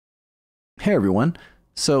Hey everyone.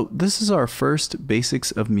 So this is our first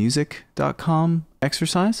basicsofmusic.com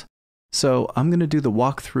exercise. So I'm going to do the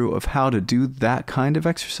walkthrough of how to do that kind of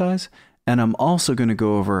exercise, and I'm also going to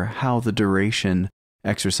go over how the duration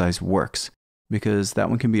exercise works, because that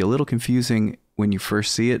one can be a little confusing when you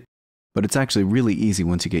first see it, but it's actually really easy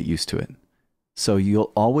once you get used to it. So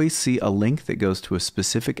you'll always see a link that goes to a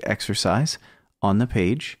specific exercise on the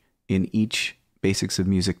page in each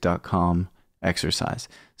basicsofmusic.com exercise.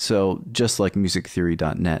 So just like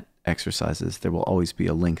musictheory.net exercises, there will always be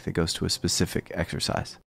a link that goes to a specific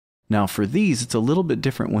exercise. Now for these, it's a little bit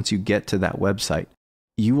different once you get to that website.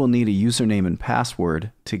 You will need a username and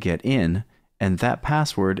password to get in, and that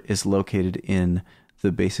password is located in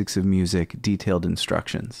the Basics of Music detailed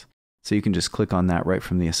instructions. So you can just click on that right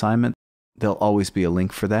from the assignment. There'll always be a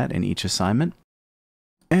link for that in each assignment.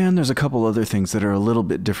 And there's a couple other things that are a little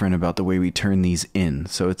bit different about the way we turn these in,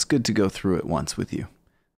 so it's good to go through it once with you.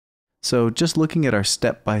 So just looking at our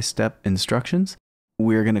step-by-step instructions,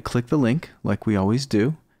 we're going to click the link like we always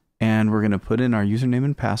do, and we're going to put in our username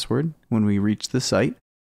and password when we reach the site.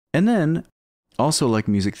 And then, also like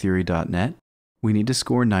musictheory.net, we need to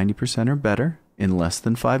score 90% or better in less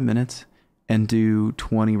than 5 minutes and do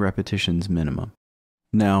 20 repetitions minimum.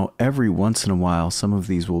 Now, every once in a while, some of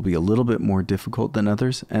these will be a little bit more difficult than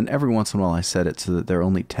others, and every once in a while I set it so that there are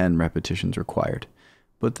only 10 repetitions required.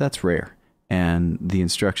 But that's rare, and the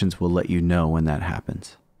instructions will let you know when that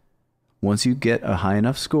happens. Once you get a high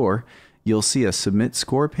enough score, you'll see a Submit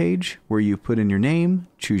Score page where you put in your name,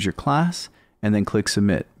 choose your class, and then click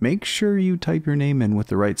Submit. Make sure you type your name in with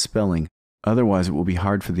the right spelling, otherwise it will be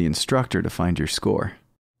hard for the instructor to find your score.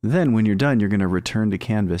 Then when you're done, you're going to return to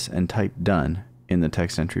Canvas and type Done in the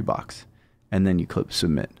text entry box, and then you click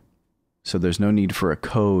Submit. So there's no need for a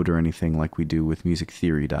code or anything like we do with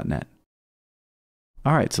musictheory.net.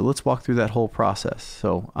 All right, so let's walk through that whole process.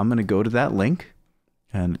 So I'm going to go to that link,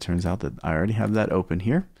 and it turns out that I already have that open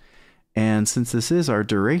here. And since this is our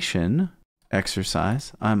duration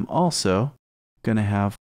exercise, I'm also going to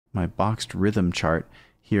have my boxed rhythm chart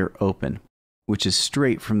here open, which is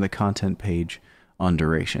straight from the content page on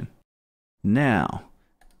duration. Now,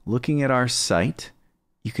 looking at our site,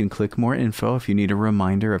 you can click more info if you need a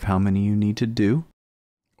reminder of how many you need to do,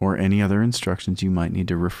 or any other instructions you might need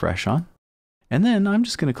to refresh on. And then I'm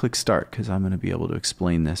just going to click Start because I'm going to be able to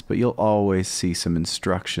explain this, but you'll always see some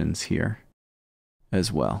instructions here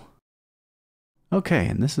as well. Okay,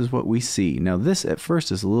 and this is what we see. Now this at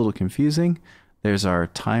first is a little confusing. There's our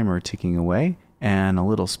timer ticking away and a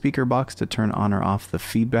little speaker box to turn on or off the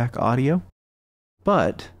feedback audio.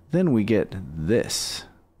 But then we get this.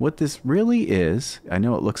 What this really is, I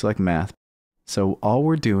know it looks like math, so all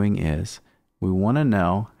we're doing is we want to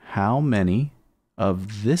know how many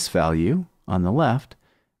of this value on the left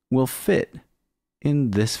will fit in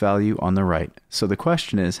this value on the right. So the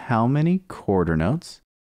question is, how many quarter notes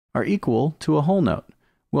are equal to a whole note?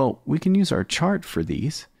 Well, we can use our chart for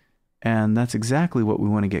these, and that's exactly what we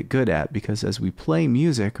want to get good at, because as we play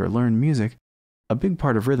music or learn music, a big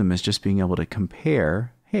part of rhythm is just being able to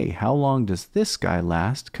compare, hey, how long does this guy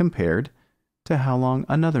last compared to how long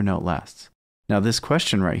another note lasts? Now this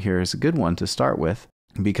question right here is a good one to start with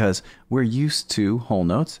because we're used to whole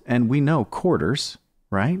notes and we know quarters,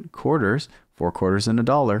 right? Quarters, 4 quarters and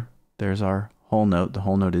 $1. There's our whole note. The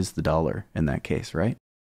whole note is the dollar in that case, right?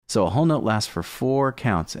 So a whole note lasts for 4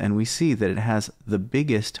 counts, and we see that it has the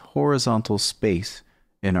biggest horizontal space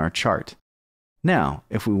in our chart. Now,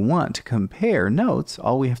 if we want to compare notes,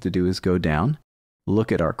 all we have to do is go down,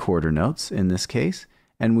 look at our quarter notes in this case,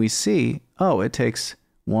 and we see, oh, it takes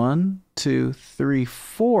 1, 2, 3,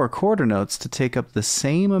 4 quarter notes to take up the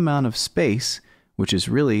same amount of space, which is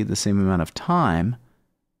really the same amount of time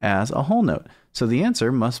as a whole note. So the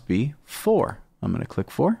answer must be 4. I'm going to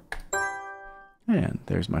click 4. And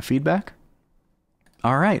there's my feedback.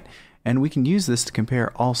 All right, and we can use this to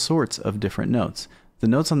compare all sorts of different notes. The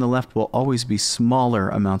notes on the left will always be smaller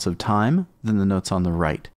amounts of time than the notes on the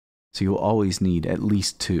right. So you'll always need at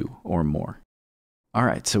least 2 or more. All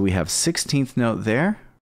right, so we have 16th note there.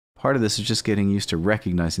 Part of this is just getting used to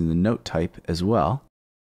recognizing the note type as well.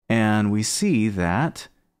 And we see that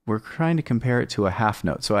we're trying to compare it to a half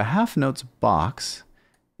note. So a half note's box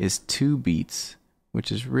is 2 beats, which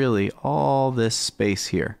is really all this space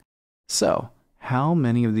here. So how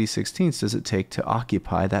many of these 16ths does it take to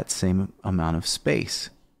occupy that same amount of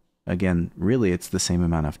space? Again, really it's the same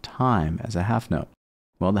amount of time as a half note.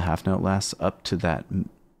 Well, the half note lasts up to that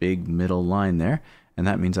big middle line there, and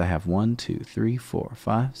that means I have 1, 2, 3, 4,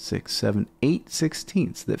 5, 6, 7, 8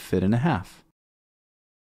 16ths that fit in a half.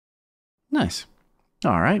 Nice.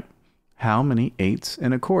 All right. How many 8s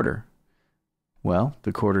in a quarter? Well,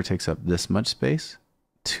 the quarter takes up this much space.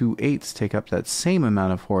 2/8 take up that same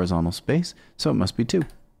amount of horizontal space, so it must be 2.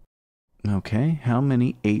 Okay, how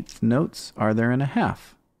many eighth notes are there in a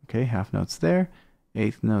half? Okay, half notes there,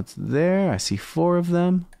 eighth notes there. I see 4 of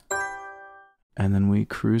them. And then we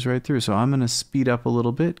cruise right through. So I'm going to speed up a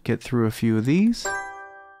little bit, get through a few of these,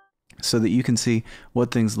 so that you can see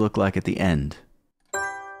what things look like at the end.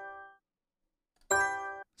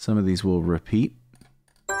 Some of these will repeat.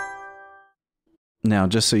 Now,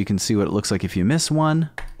 just so you can see what it looks like if you miss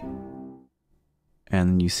one,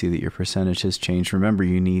 and you see that your percentage has changed. Remember,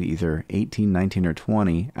 you need either 18, 19, or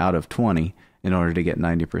 20 out of 20 in order to get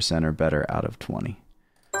 90% or better out of 20.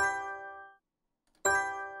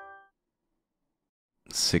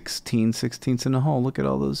 16 sixteenths in a hole. Look at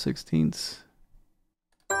all those sixteenths.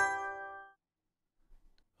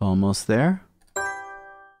 Almost there.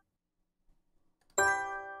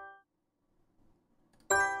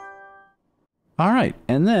 All right,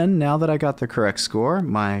 and then now that I got the correct score,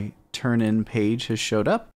 my turn-in page has showed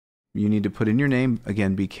up. You need to put in your name.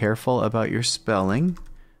 Again, be careful about your spelling.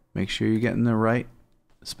 Make sure you're getting the right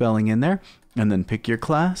spelling in there. And then pick your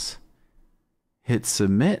class, hit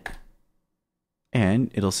submit, and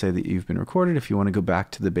it'll say that you've been recorded. If you want to go back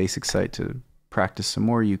to the basic site to practice some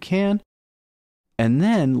more, you can. And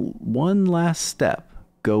then one last step,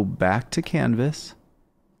 go back to Canvas,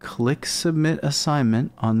 click Submit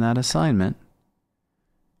Assignment on that assignment,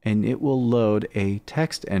 and it will load a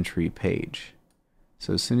text entry page.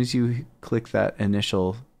 So as soon as you click that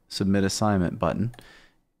initial Submit Assignment button,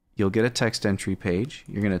 you'll get a text entry page.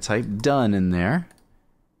 You're going to type Done in there,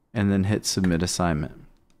 and then hit Submit Assignment.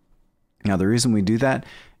 Now, the reason we do that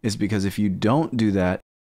is because if you don't do that,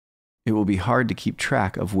 it will be hard to keep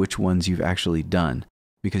track of which ones you've actually done,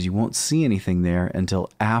 because you won't see anything there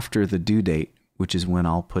until after the due date, which is when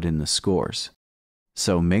I'll put in the scores.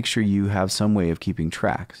 So make sure you have some way of keeping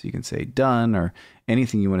track. So you can say done or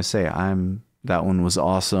anything you want to say. That one was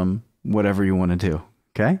awesome, whatever you want to do.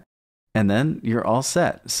 Okay? And then you're all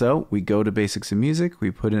set. So we go to Basics of Music.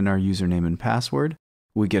 We put in our username and password.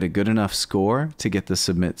 We get a good enough score to get the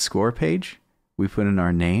submit score page. We put in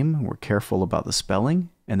our name. We're careful about the spelling.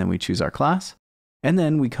 And then we choose our class. And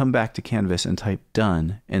then we come back to Canvas and type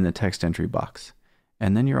done in the text entry box.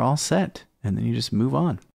 And then you're all set. And then you just move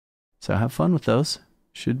on. So have fun with those.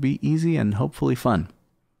 Should be easy and hopefully fun.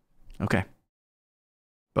 Okay.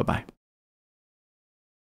 Bye-bye.